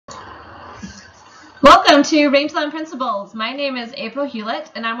Welcome to Rangeland Principles. My name is April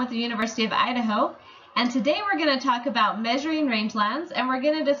Hewlett and I'm with the University of Idaho. And today we're going to talk about measuring rangelands, and we're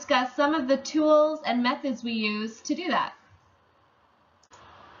going to discuss some of the tools and methods we use to do that.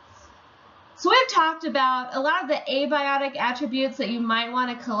 So we've talked about a lot of the abiotic attributes that you might want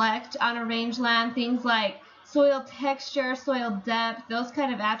to collect on a rangeland. Things like soil texture, soil depth, those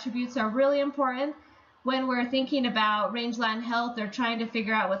kind of attributes are really important when we're thinking about rangeland health or trying to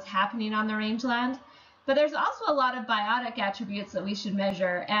figure out what's happening on the rangeland. But there's also a lot of biotic attributes that we should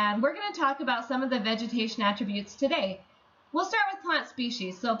measure, and we're going to talk about some of the vegetation attributes today. We'll start with plant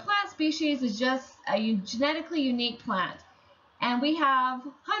species. So plant species is just a genetically unique plant, and we have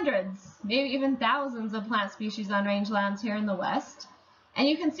hundreds, maybe even thousands of plant species on rangelands here in the West. And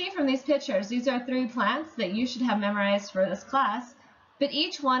you can see from these pictures, these are 3 plants that you should have memorized for this class, but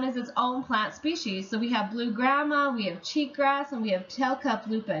each one is its own plant species. So we have blue grama, we have cheatgrass, and we have tailcup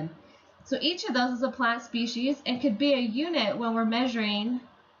lupin. So each of those is a plant species and could be a unit when we're measuring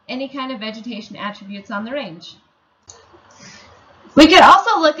any kind of vegetation attributes on the range. We could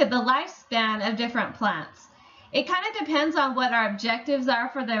also look at the lifespan of different plants. It kind of depends on what our objectives are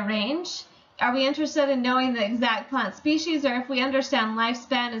for the range. Are we interested in knowing the exact plant species, or if we understand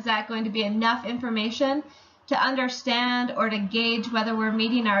lifespan, is that going to be enough information to understand or to gauge whether we're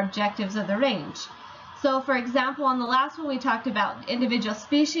meeting our objectives of the range? So for example, on the last one we talked about individual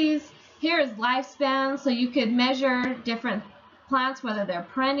species. Here is lifespan, so you could measure different plants, whether they're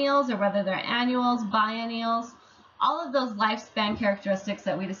perennials or whether they're annuals, biennials, all of those lifespan characteristics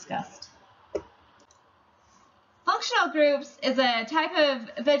that we discussed. Functional groups is a type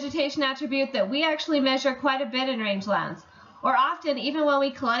of vegetation attribute that we actually measure quite a bit in rangelands. Or often, even when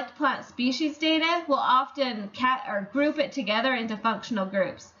we collect plant species data, we'll often group it together into functional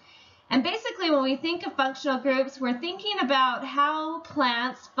groups. And basically, when we think of functional groups, we're thinking about how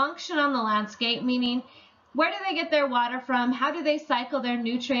plants function on the landscape, meaning where do they get their water from, how do they cycle their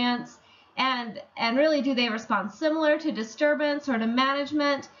nutrients, and really do they respond similar to disturbance or to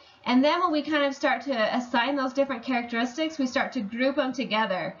management. And then when we kind of start to assign those different characteristics, we start to group them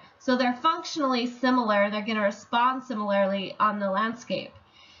together. So they're functionally similar, they're going to respond similarly on the landscape.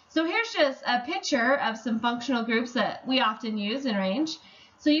 So here's just a picture of some functional groups that we often use in range.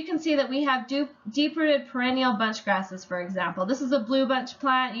 So you can see that we have deep-rooted perennial bunch grasses, for example. This is a blue bunch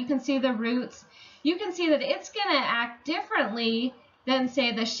plant. You can see the roots. You can see that it's going to act differently than,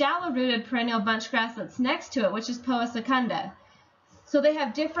 say, the shallow-rooted perennial bunch grass that's next to it, which is Poa secunda. So they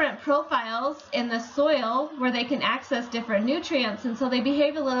have different profiles in the soil where they can access different nutrients, and so they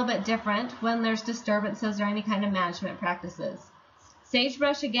behave a little bit different when there's disturbances or any kind of management practices.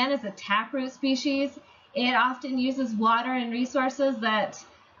 Sagebrush, again, is a taproot species. It often uses water and resources that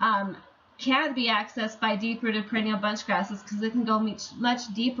can't be accessed by deep-rooted perennial bunch grasses because it can go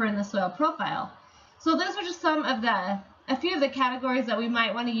much deeper in the soil profile. So those are just a few of the categories that we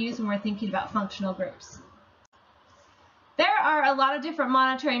might want to use when we're thinking about functional groups. There are a lot of different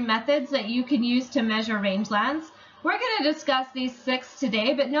monitoring methods that you can use to measure rangelands. We're going to discuss these 6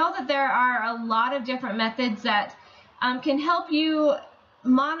 today, but know that there are a lot of different methods that can help you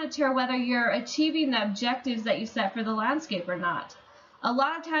monitor whether you're achieving the objectives that you set for the landscape or not. A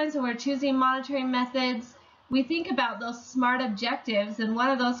lot of times when we're choosing monitoring methods, we think about those SMART objectives, and one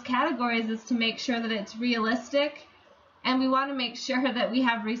of those categories is to make sure that it's realistic, and we want to make sure that we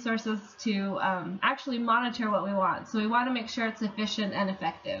have resources to actually monitor what we want. So we want to make sure it's efficient and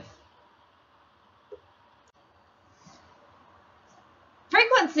effective.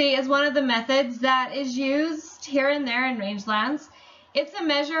 Frequency is one of the methods that is used here and there in rangelands. It's a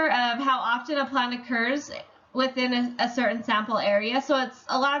measure of how often a plant occurs within a certain sample area. So it's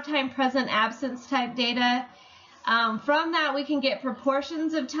a lot of time present absence type data. From that we can get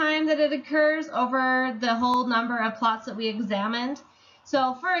proportions of time that it occurs over the whole number of plots that we examined.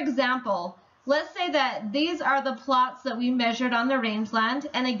 So for example, let's say that these are the plots that we measured on the rangeland,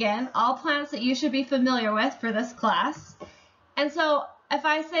 and again, all plants that you should be familiar with for this class. And so if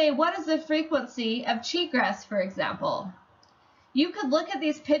I say, what is the frequency of cheatgrass, for example, you could look at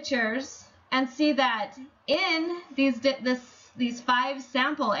these pictures and see that in these 5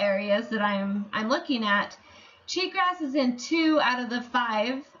 sample areas that I'm looking at, cheatgrass is in 2 out of the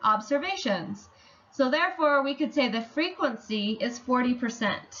 5 observations. So therefore, we could say the frequency is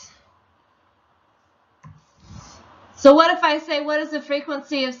 40%. So what if I say, what is the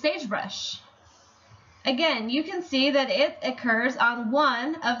frequency of sagebrush? Again, you can see that it occurs on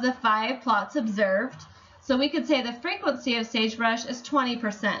 1 of the 5 plots observed. So we could say the frequency of sagebrush is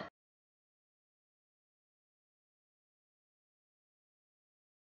 20%.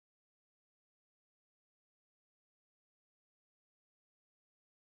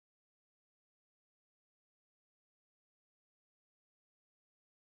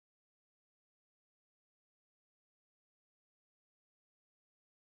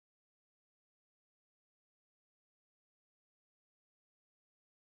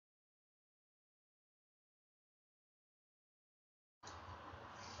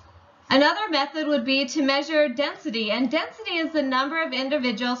 Another method would be to measure density, and density is the number of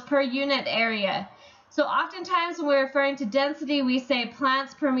individuals per unit area. So oftentimes when we're referring to density, we say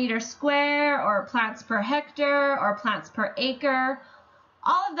plants per meter square, or plants per hectare, or plants per acre.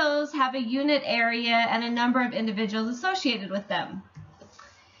 All of those have a unit area and a number of individuals associated with them.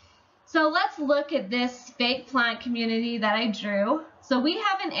 So let's look at this fake plant community that I drew. So we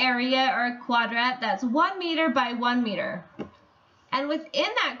have an area or a quadrat that's 1 meter by 1 meter. And within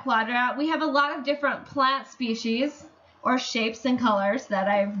that quadrat, we have a lot of different plant species or shapes and colors that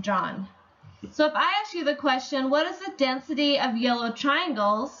I've drawn. So if I ask you the question, what is the density of yellow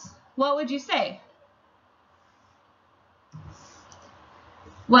triangles, what would you say?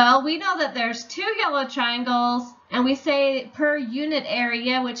 Well, we know that there's 2 yellow triangles, and we say per unit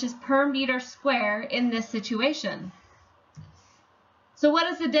area, which is per meter square in this situation. So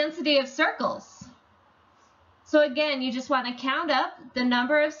what is the density of circles? So again, you just want to count up the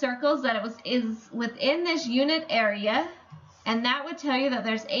number of circles that is within this unit area, and that would tell you that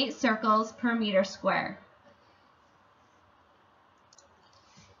there's 8 circles per meter square.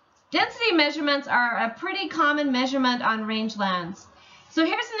 Density measurements are a pretty common measurement on rangelands. So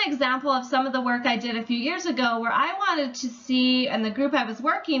here's an example of some of the work I did a few years ago where I wanted to see, and the group I was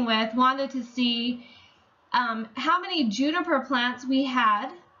working with wanted to see how many juniper plants we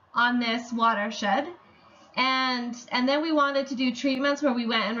had on this watershed. And then we wanted to do treatments where we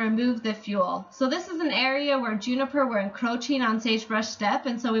went and removed the fuel. So this is an area where juniper were encroaching on sagebrush steppe,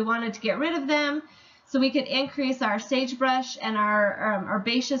 and so we wanted to get rid of them so we could increase our sagebrush and our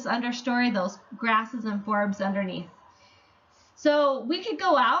herbaceous understory, those grasses and forbs underneath. So we could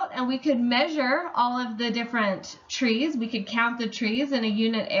go out and we could measure all of the different trees. We could count the trees in a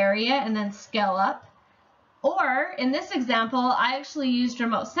unit area and then scale up. Or in this example, I actually used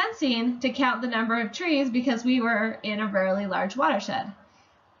remote sensing to count the number of trees because we were in a fairly large watershed.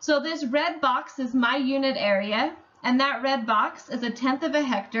 So this red box is my unit area, and that red box is 1/10 of a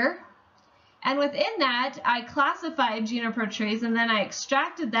hectare. And within that, I classified juniper trees, and then I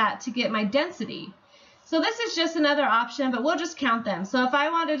extracted that to get my density. So this is just another option, but we'll just count them. So if I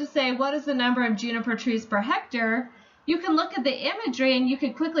wanted to say what is the number of juniper trees per hectare, you can look at the imagery and you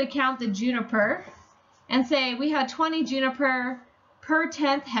could quickly count the juniper and say we had 20 juniper per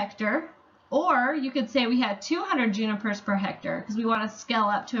 10th hectare, or you could say we had 200 junipers per hectare because we want to scale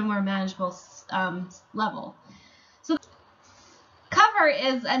up to a more manageable level. So cover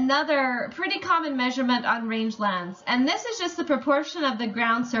is another pretty common measurement on rangelands, and this is just the proportion of the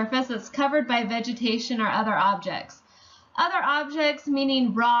ground surface that's covered by vegetation or other objects. Other objects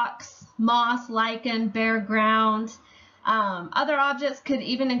meaning rocks, moss, lichen, bare ground. Other objects could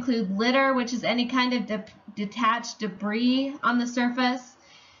even include litter, which is any kind of detached debris on the surface.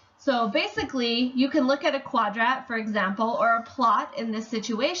 So basically, you can look at a quadrat, for example, or a plot in this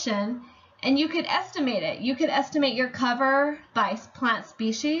situation, and you could estimate it. You could estimate your cover by plant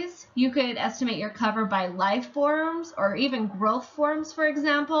species. You could estimate your cover by life forms or even growth forms, for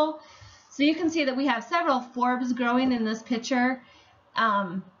example. So you can see that we have several forbs growing in this picture.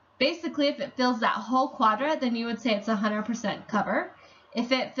 Basically, if it fills that whole quadrat, then you would say it's 100% cover.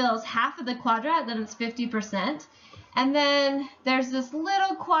 If it fills half of the quadrat, then it's 50%. And then there's this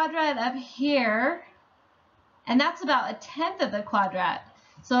little quadrat up here, and that's about 1/10 of the quadrat.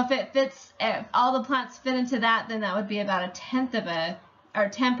 So if all the plants fit into that, then that would be about 1/10 of or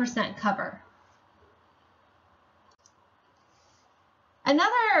 10% cover.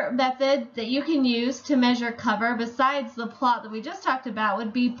 Another method that you can use to measure cover besides the plot that we just talked about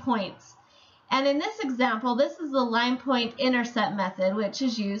would be points. And in this example, this is the line point intercept method, which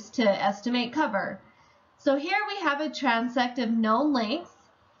is used to estimate cover. So here we have a transect of known length,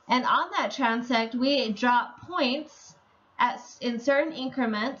 and on that transect we drop points in certain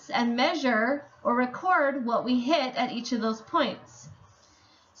increments and measure or record what we hit at each of those points.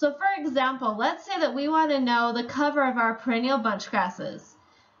 So for example, let's say that we want to know the cover of our perennial bunch grasses.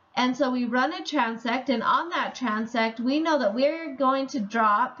 And so we run a transect, and on that transect, we know that we're going to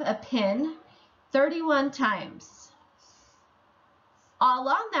drop a pin 31 times.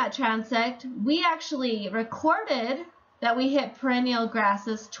 Along that transect, we actually recorded that we hit perennial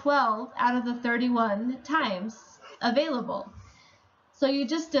grasses 12 out of the 31 times available. So you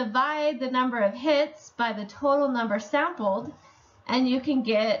just divide the number of hits by the total number sampled, and you can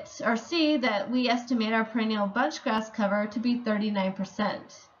get or see that we estimate our perennial bunchgrass cover to be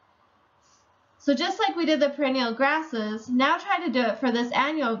 39%. So just like we did the perennial grasses, now try to do it for this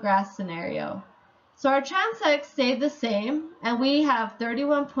annual grass scenario. So our transects stayed the same, and we have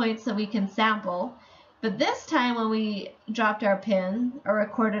 31 points that we can sample. But this time when we dropped our pin or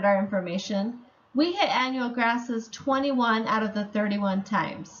recorded our information, we hit annual grasses 21 out of the 31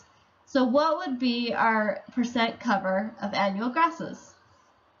 times. So what would be our percent cover of annual grasses?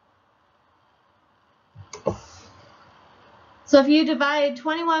 So if you divide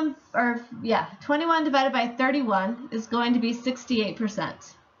 21 divided by 31 is going to be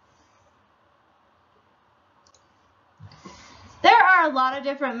 68%. There are a lot of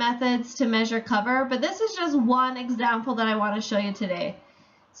different methods to measure cover, but this is just one example that I want to show you today.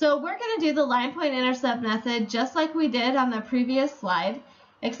 So we're going to do the line point intercept method just like we did on the previous slide,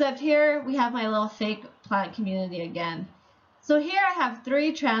 except here we have my little fake plant community again. So here I have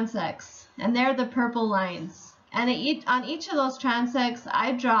 3 transects, and they're the purple lines. And on each of those transects,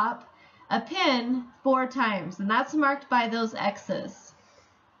 I drop a pin 4 times, and that's marked by those X's.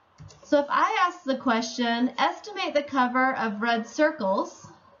 So if I ask the question, estimate the cover of red circles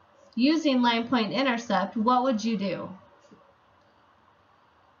using line point intercept, what would you do?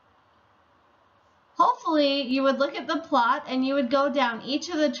 Hopefully you would look at the plot and you would go down each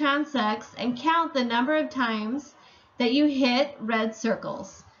of the transects and count the number of times that you hit red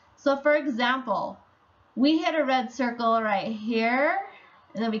circles. So for example, we hit a red circle right here,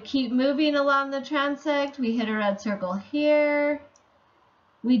 and then we keep moving along the transect. We hit a red circle here.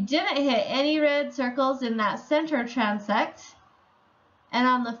 We didn't hit any red circles in that center transect. And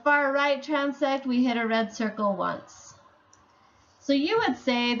on the far right transect, we hit a red circle once. So you would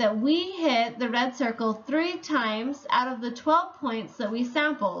say that we hit the red circle 3 times out of the 12 points that we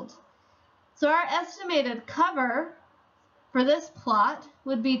sampled. So our estimated cover for this plot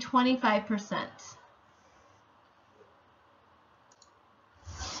would be 25%.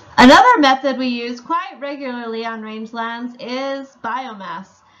 Another method we use quite regularly on rangelands is biomass.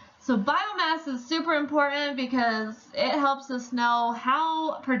 So biomass is super important because it helps us know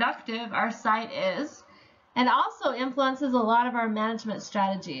how productive our site is and also influences a lot of our management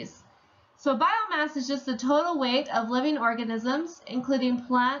strategies. So biomass is just the total weight of living organisms, including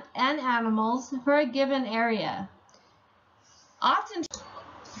plant and animals, for a given area. Often,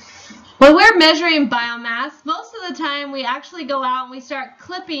 when we're measuring biomass, most of the time we actually go out and we start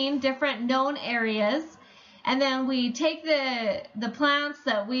clipping different known areas, and then we take the plants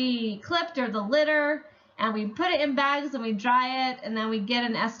that we clipped or the litter and we put it in bags and we dry it, and then we get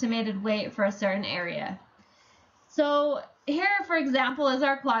an estimated weight for a certain area. So here, for example, is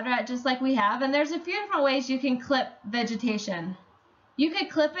our quadrat just like we have, and there's a few different ways you can clip vegetation. You could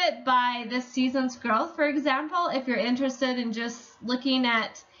clip it by this season's growth, for example, if you're interested in just looking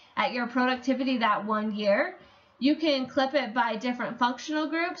at your productivity that one year. You can clip it by different functional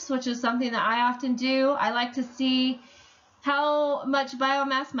groups, which is something that I often do. I like to see how much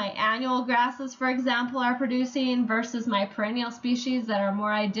biomass my annual grasses, for example, are producing versus my perennial species that are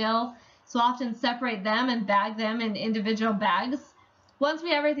more ideal. So often separate them and bag them in individual bags. Once we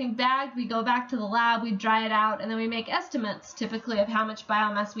have everything bagged, we go back to the lab, we dry it out, and then we make estimates typically of how much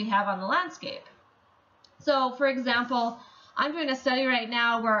biomass we have on the landscape. So for example, I'm doing a study right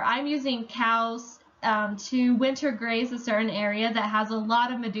now where I'm using cows to winter graze a certain area that has a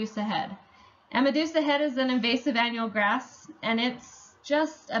lot of Medusa head. And Medusa head is an invasive annual grass, and it's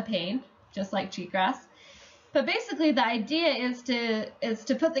just a pain, just like cheatgrass. But basically the idea is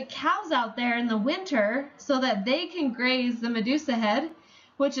to put the cows out there in the winter so that they can graze the Medusa head,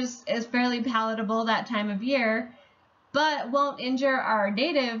 which is fairly palatable that time of year, but won't injure our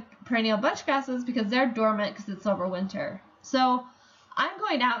native perennial bunch grasses because they're dormant because it's over winter. So I'm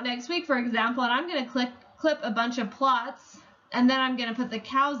going out next week, for example, and I'm going to clip a bunch of plots, and then I'm going to put the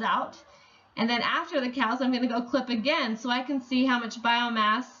cows out. And then after the cows, I'm going to go clip again so I can see how much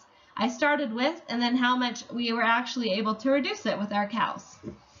biomass I started with and then how much we were actually able to reduce it with our cows.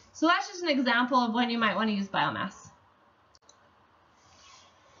 So that's just an example of when you might want to use biomass.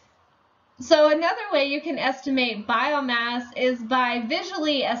 So another way you can estimate biomass is by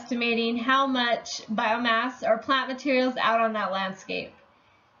visually estimating how much biomass or plant material is out on that landscape.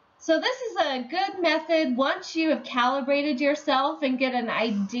 So this is a good method once you have calibrated yourself and get an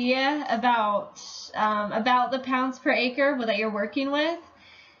idea about the pounds per acre that you're working with.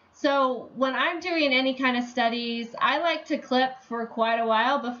 So when I'm doing any kind of studies, I like to clip for quite a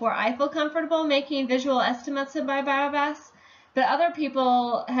while before I feel comfortable making visual estimates of my biomass. But other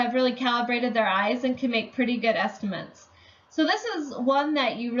people have really calibrated their eyes and can make pretty good estimates. So this is one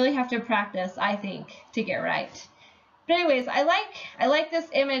that you really have to practice, I think, to get right. But anyways, I like this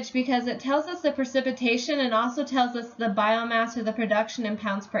image because it tells us the precipitation and also tells us the biomass or the production in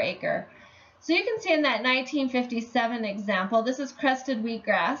pounds per acre. So you can see in that 1957 example, this is crested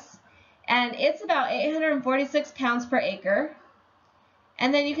wheatgrass, and it's about 846 pounds per acre.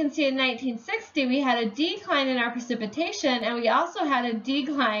 And then you can see in 1960 we had a decline in our precipitation, and we also had a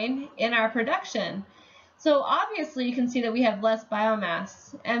decline in our production. So obviously you can see that we have less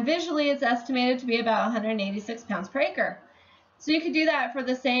biomass, and visually it's estimated to be about 186 pounds per acre. So you could do that for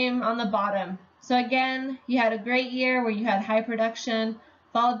the same on the bottom. So again, you had a great year where you had high production,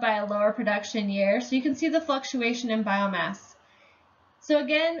 followed by a lower production year. So you can see the fluctuation in biomass. So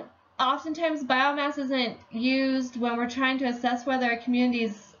again, oftentimes biomass isn't used when we're trying to assess whether a community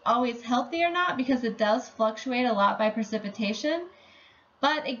is always healthy or not, because it does fluctuate a lot by precipitation.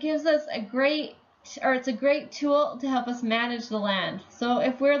 But it gives us it's a great tool to help us manage the land. So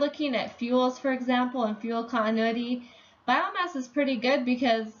if we're looking at fuels, for example, and fuel continuity, biomass is pretty good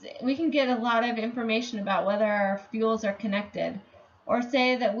because we can get a lot of information about whether our fuels are connected. Or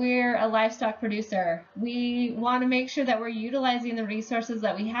say that we're a livestock producer. We want to make sure that we're utilizing the resources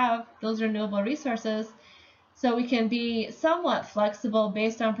that we have, those renewable resources, so we can be somewhat flexible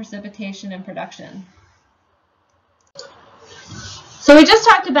based on precipitation and production. So we just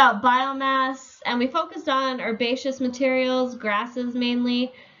talked about biomass, and we focused on herbaceous materials, grasses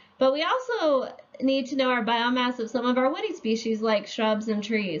mainly, but we also need to know our biomass of some of our woody species like shrubs and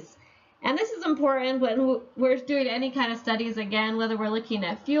trees. And this is important when we're doing any kind of studies, again, whether we're looking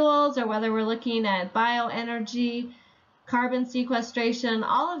at fuels or whether we're looking at bioenergy, carbon sequestration,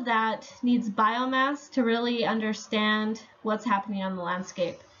 all of that needs biomass to really understand what's happening on the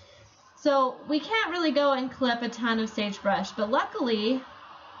landscape. So we can't really go and clip a ton of sagebrush, but luckily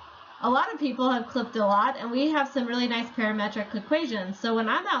a lot of people have clipped a lot, and we have some really nice parametric equations. So when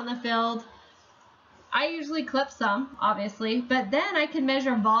I'm out in the field, I usually clip some, obviously, but then I can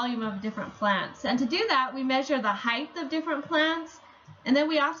measure volume of different plants. And to do that, we measure the height of different plants, and then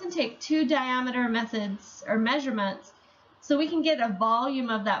we often take 2 diameter methods or measurements so we can get a volume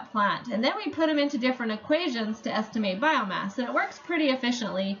of that plant. And then we put them into different equations to estimate biomass, and it works pretty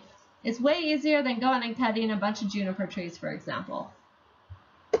efficiently. It's way easier than going and cutting a bunch of juniper trees, for example.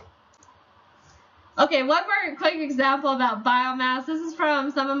 Okay, one more quick example about biomass. This is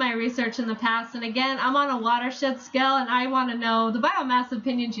from some of my research in the past, and again, I'm on a watershed scale, and I want to know the biomass of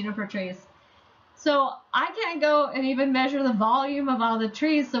pinyon juniper trees. So I can't go and even measure the volume of all the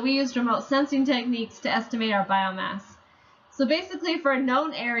trees, so we used remote sensing techniques to estimate our biomass. So basically, for a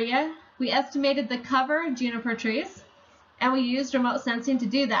known area, we estimated the cover of juniper trees, and we used remote sensing to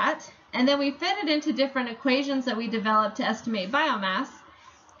do that, and then we fit it into different equations that we developed to estimate biomass.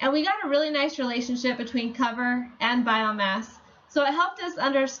 And we got a really nice relationship between cover and biomass. So it helped us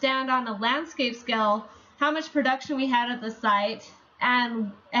understand on a landscape scale how much production we had at the site,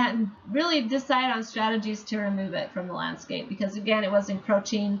 and really decide on strategies to remove it from the landscape, because again, it was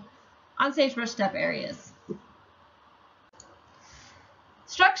encroaching on sagebrush steppe areas.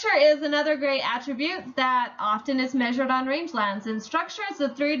 Structure is another great attribute that often is measured on rangelands, and structure is the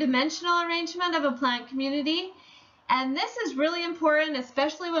 3-dimensional arrangement of a plant community. And this is really important,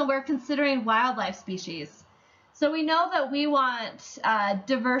 especially when we're considering wildlife species. So we know that we want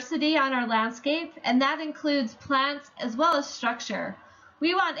diversity on our landscape, and that includes plants as well as structure.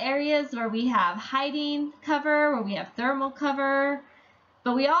 We want areas where we have hiding cover, where we have thermal cover,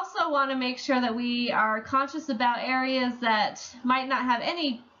 but we also want to make sure that we are conscious about areas that might not have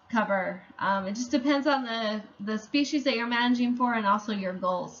any cover. It just depends on the species that you're managing for and also your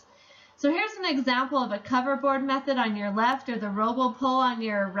goals. So here's an example of a cover board method on your left, or the robopole on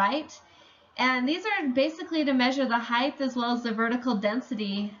your right. And these are basically to measure the height as well as the vertical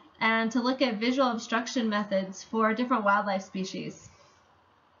density, and to look at visual obstruction methods for different wildlife species.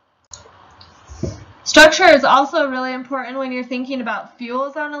 Structure is also really important when you're thinking about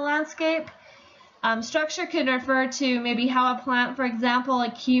fuels on a landscape. Structure can refer to maybe how a plant, for example,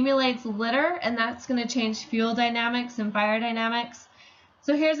 accumulates litter, and that's going to change fuel dynamics and fire dynamics.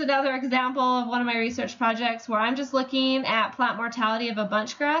 So here's another example of one of my research projects where I'm just looking at plant mortality of a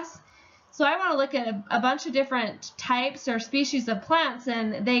bunch grass. So I want to look at a bunch of different types or species of plants,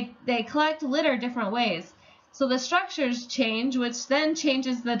 and they collect litter different ways. So the structures change, which then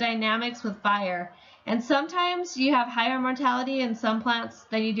changes the dynamics with fire. And sometimes you have higher mortality in some plants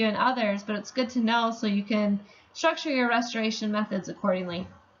than you do in others, but it's good to know so you can structure your restoration methods accordingly.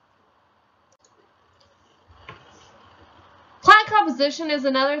 Plant composition is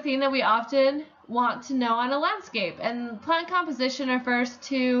another thing that we often want to know on a landscape, and plant composition refers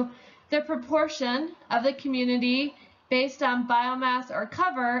to the proportion of the community based on biomass or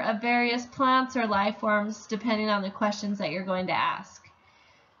cover of various plants or life forms, depending on the questions that you're going to ask.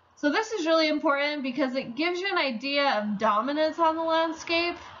 So this is really important because it gives you an idea of dominance on the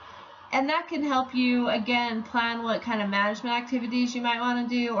landscape, and that can help you, again, plan what kind of management activities you might want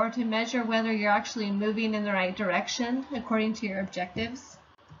to do, or to measure whether you're actually moving in the right direction according to your objectives.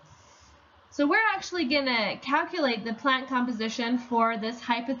 So we're actually going to calculate the plant composition for this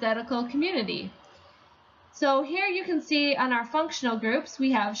hypothetical community. So here you can see on our functional groups,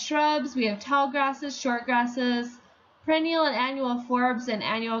 we have shrubs, we have tall grasses, short grasses, perennial and annual forbs, and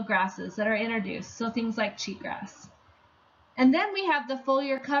annual grasses that are introduced, so things like cheatgrass. And then we have the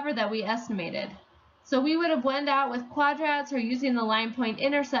foliar cover that we estimated. So we would have went out with quadrats or using the line point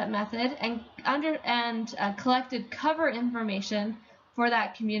intercept method and collected cover information for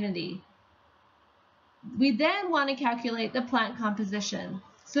that community. We then want to calculate the plant composition.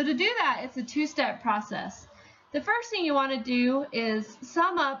 So to do that, it's a two-step process. The first thing you want to do is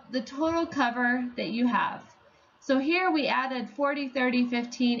sum up the total cover that you have. So here we added 40, 30,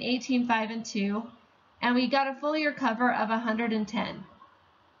 15, 18, 5, and 2, and we got a foliar cover of 110.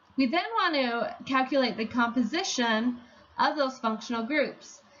 We then want to calculate the composition of those functional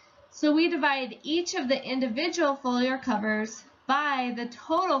groups. So we divide each of the individual foliar covers by the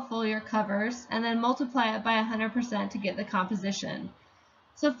total foliar covers and then multiply it by 100% to get the composition.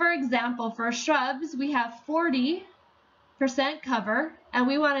 So for example, for shrubs, we have 40% cover, and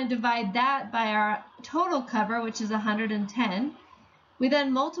we want to divide that by our total cover, which is 110. We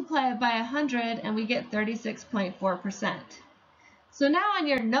then multiply it by 100, and we get 36.4%. So now on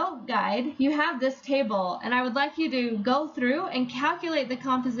your note guide, you have this table, and I would like you to go through and calculate the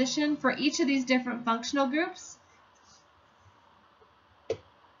composition for each of these different functional groups.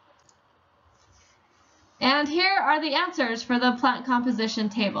 And here are the answers for the plant composition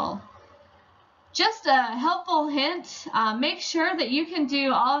table. Just a helpful hint, make sure that you can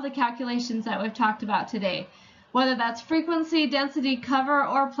do all of the calculations that we've talked about today. Whether that's frequency, density, cover,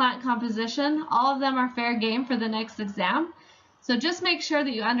 or plant composition, all of them are fair game for the next exam. So just make sure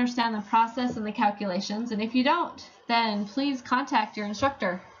that you understand the process and the calculations, and if you don't, then please contact your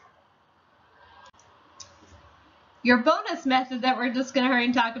instructor. Your bonus method that we're just going to hurry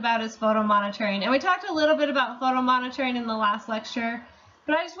and talk about is photo monitoring. And we talked a little bit about photo monitoring in the last lecture,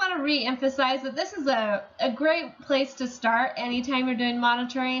 but I just want to re-emphasize that this is a great place to start anytime you're doing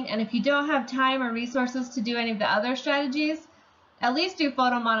monitoring. And if you don't have time or resources to do any of the other strategies, at least do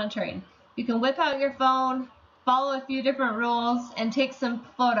photo monitoring. You can whip out your phone, follow a few different rules, and take some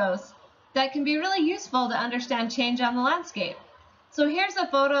photos that can be really useful to understand change on the landscape. So here's a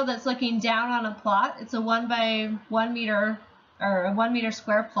photo that's looking down on a plot. It's a 1 by 1 meter or a 1 meter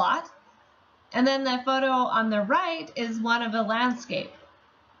square plot. And then the photo on the right is one of a landscape.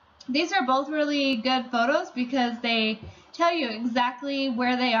 These are both really good photos because they tell you exactly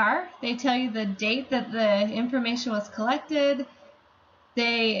where they are. They tell you the date that the information was collected.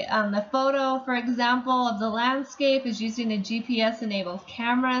 The photo, for example, of the landscape is using a GPS-enabled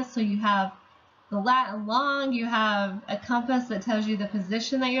camera, so you have the lat and long, you have a compass that tells you the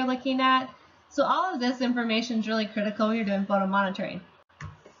position that you're looking at. So all of this information is really critical when you're doing photo monitoring.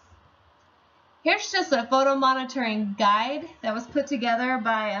 Here's just a photo monitoring guide that was put together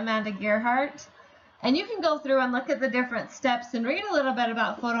by Amanda Gerhardt. And you can go through and look at the different steps and read a little bit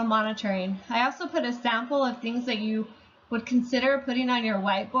about photo monitoring. I also put a sample of things that you would consider putting on your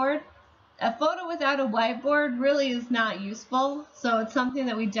whiteboard. A photo without a whiteboard really is not useful, so it's something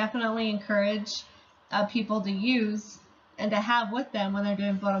that we definitely encourage people to use and to have with them when they're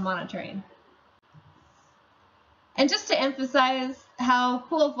doing photo monitoring. And just to emphasize how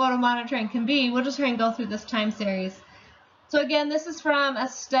cool photo monitoring can be, we'll just try and go through this time series. So again, this is from a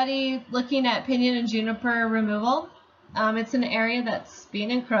study looking at pinyon and juniper removal. It's an area that's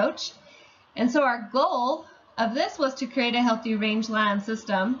being encroached. And so our goal of this was to create a healthy rangeland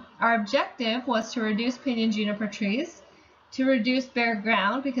system. Our objective was to reduce pinyon juniper trees, to reduce bare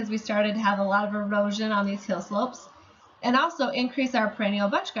ground because we started to have a lot of erosion on these hill slopes, and also increase our perennial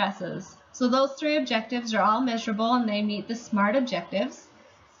bunch grasses. So those three objectives are all measurable and they meet the SMART objectives.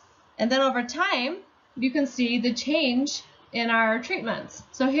 And then over time, you can see the change in our treatments.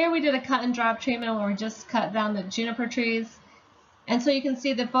 So here we did a cut and drop treatment where we just cut down the juniper trees. And so you can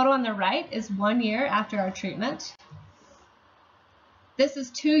see the photo on the right is 1 year after our treatment. This is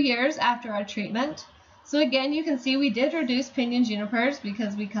 2 years after our treatment. So again, you can see we did reduce pinyon junipers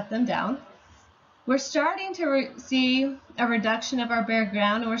because we cut them down. We're starting to see a reduction of our bare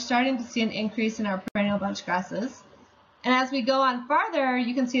ground, and we're starting to see an increase in our perennial bunch grasses. And as we go on farther,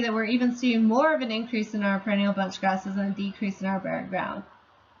 you can see that we're even seeing more of an increase in our perennial bunch grasses and a decrease in our bare ground.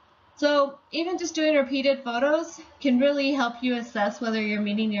 So even just doing repeated photos can really help you assess whether you're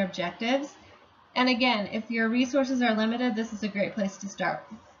meeting your objectives. And again, if your resources are limited, this is a great place to start.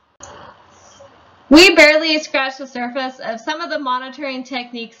 We barely scratched the surface of some of the monitoring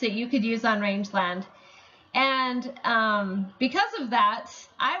techniques that you could use on rangeland. And because of that,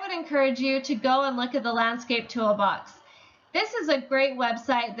 I would encourage you to go and look at the Landscape Toolbox. This is a great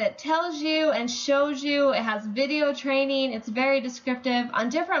website that tells you and shows you, it has video training, it's very descriptive on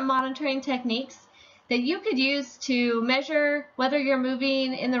different monitoring techniques that you could use to measure whether you're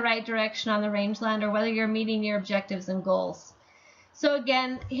moving in the right direction on the rangeland or whether you're meeting your objectives and goals. So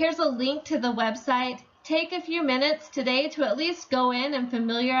again, here's a link to the website. Take a few minutes today to at least go in and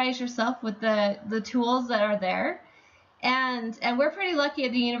familiarize yourself with the tools that are there. And we're pretty lucky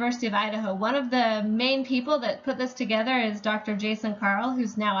at the University of Idaho. One of the main people that put this together is Dr. Jason Carl,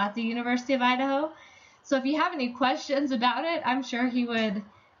 who's now at the University of Idaho. So if you have any questions about it, I'm sure he would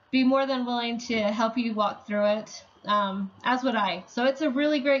be more than willing to help you walk through it, as would I. So it's a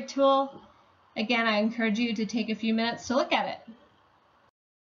really great tool. Again, I encourage you to take a few minutes to look at it.